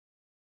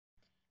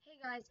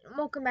Guys, and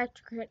welcome back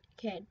to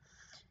Kid.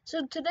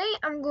 So today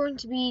I'm going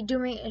to be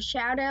doing a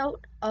shout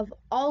out of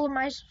all of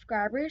my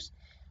subscribers.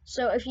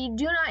 So if you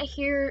do not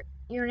hear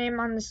your name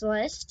on this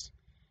list,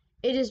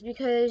 it is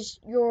because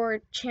your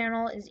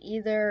channel is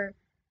either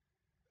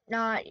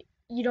not,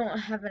 you don't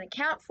have an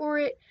account for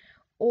it,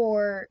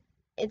 or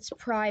it's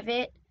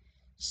private.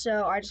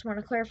 So I just want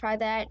to clarify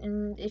that,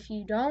 and if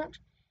you don't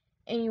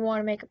and you want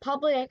to make it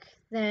public,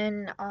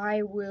 then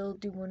I will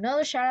do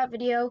another shout out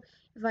video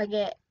if I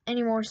get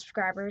any more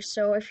subscribers.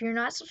 So if you're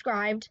not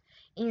subscribed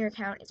and your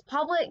account is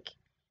public,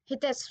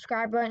 hit that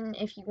subscribe button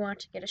if you want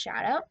to get a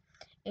shout out,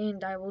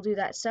 and I will do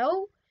that.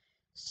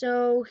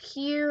 So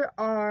here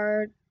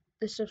are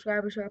the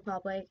subscribers who are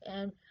public,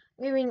 and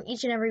I'm giving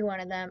each and every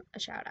one of them a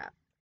shout out.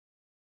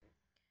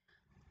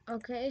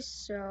 Okay,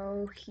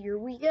 so here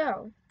we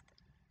go.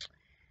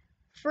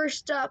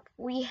 First up,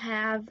 we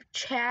have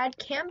Chad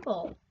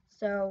Campbell.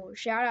 So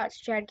shout out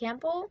to Chad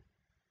Campbell.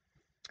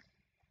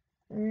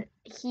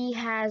 He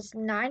has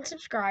 9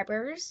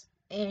 subscribers,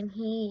 and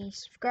he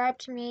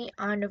subscribed to me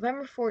on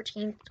November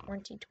 14th,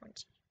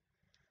 2020.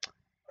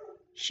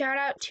 Shout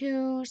out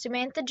to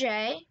Samantha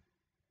J,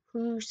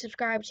 who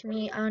subscribed to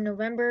me on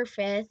November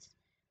 5th,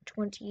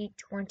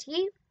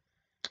 2020.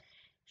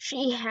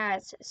 She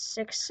has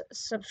 6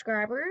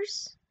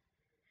 subscribers.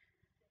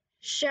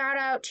 Shout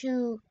out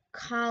to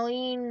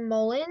Colleen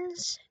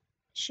Mullins.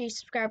 She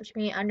subscribed to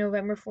me on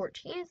November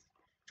 14th,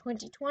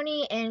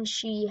 2020, and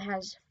she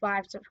has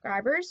 5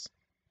 subscribers.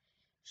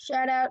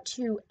 Shout out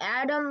to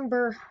Adam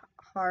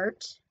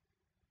Burhart,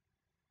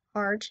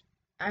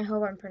 I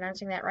hope I'm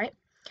pronouncing that right,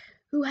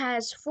 who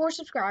has 4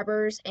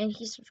 subscribers, and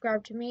he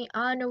subscribed to me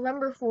on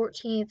November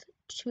 14th,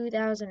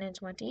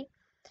 2020.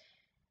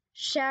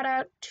 Shout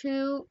out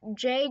to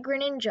Jay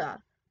Greninja,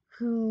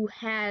 who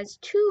has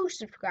 2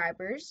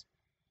 subscribers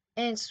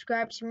and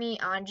subscribed to me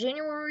on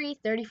January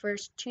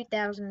 31st,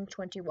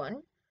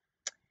 2021.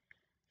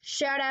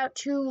 Shout out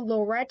to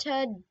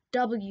Loretta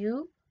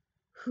W,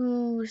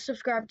 who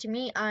subscribed to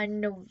me on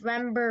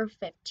November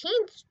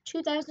 15th,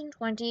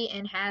 2020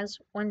 and has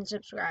 1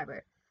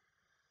 subscriber.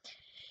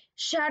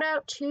 Shout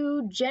out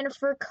to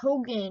Jennifer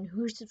Cogan,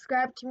 who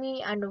subscribed to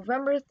me on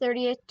November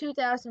 30th,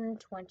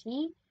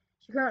 2020.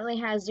 She currently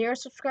has 0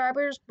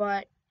 subscribers,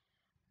 but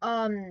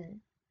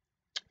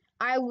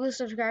I will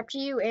subscribe to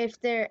you. If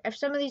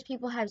some of these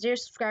people have 0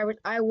 subscribers,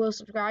 I will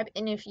subscribe.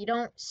 And if you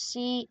don't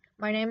see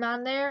my name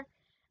on there,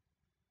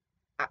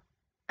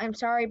 I'm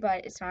sorry,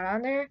 but it's not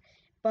on there.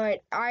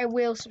 But I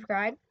will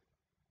subscribe.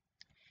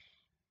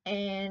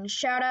 And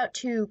shout out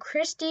to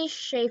Christy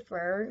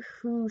Schaefer,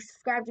 who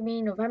subscribed to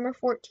me November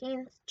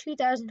 14th,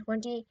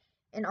 2020,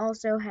 and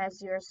also has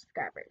 0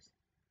 subscribers.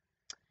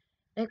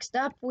 Next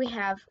up, we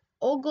have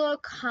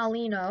Ogla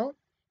Colino.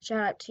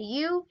 Shout out to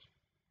you.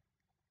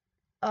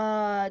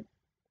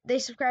 They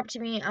subscribed to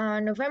me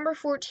on November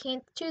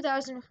 14th,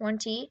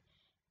 2020,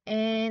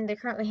 and they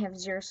currently have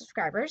 0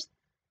 subscribers.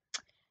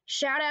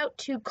 Shout out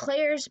to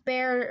Claire's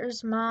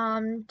Bear's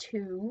Mom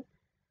 2,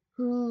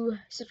 who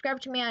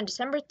subscribed to me on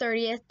December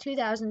 30th,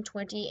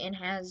 2020, and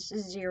has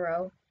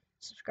 0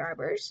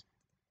 subscribers.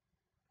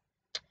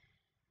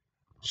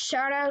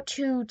 Shout out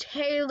to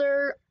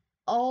Taylor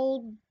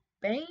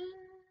Albane,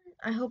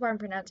 I hope I'm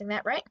pronouncing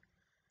that right,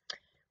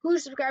 who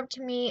subscribed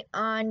to me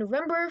on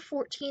November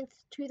 14th,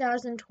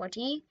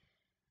 2020,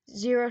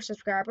 0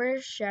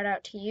 subscribers. Shout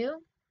out to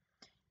you.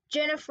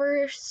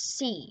 Jennifer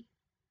C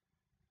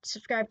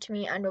subscribed to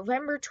me on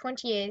November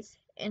 28th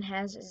and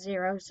has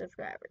 0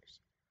 subscribers.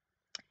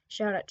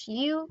 Shout out to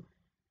you.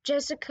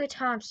 Jessica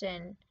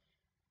Thompson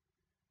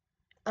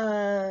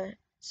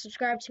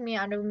subscribed to me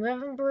on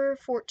November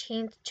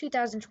 14th,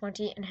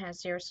 2020 and has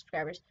 0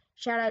 subscribers.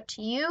 Shout out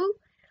to you.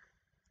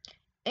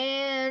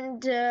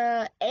 And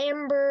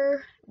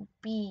Amber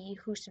B,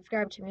 who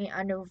subscribed to me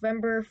on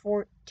November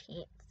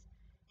 14th,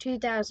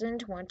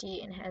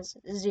 2020 and has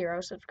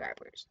 0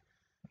 subscribers.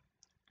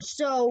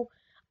 So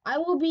I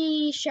will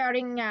be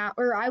shouting out,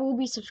 or I will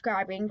be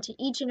subscribing to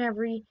each and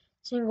every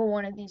single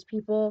one of these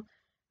people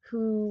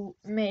who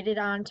made it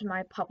onto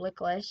my public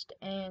list.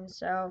 And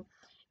so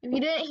if you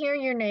didn't hear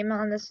your name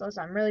on this list,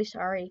 I'm really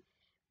sorry,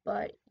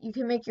 but you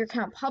can make your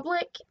account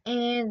public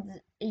and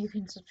you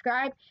can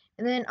subscribe,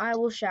 and then I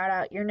will shout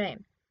out your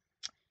name.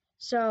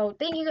 So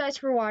thank you guys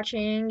for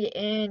watching,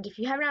 and if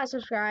you have not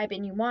subscribed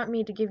and you want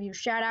me to give you a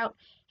shout out,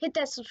 hit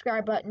that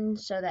subscribe button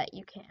so that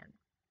you can.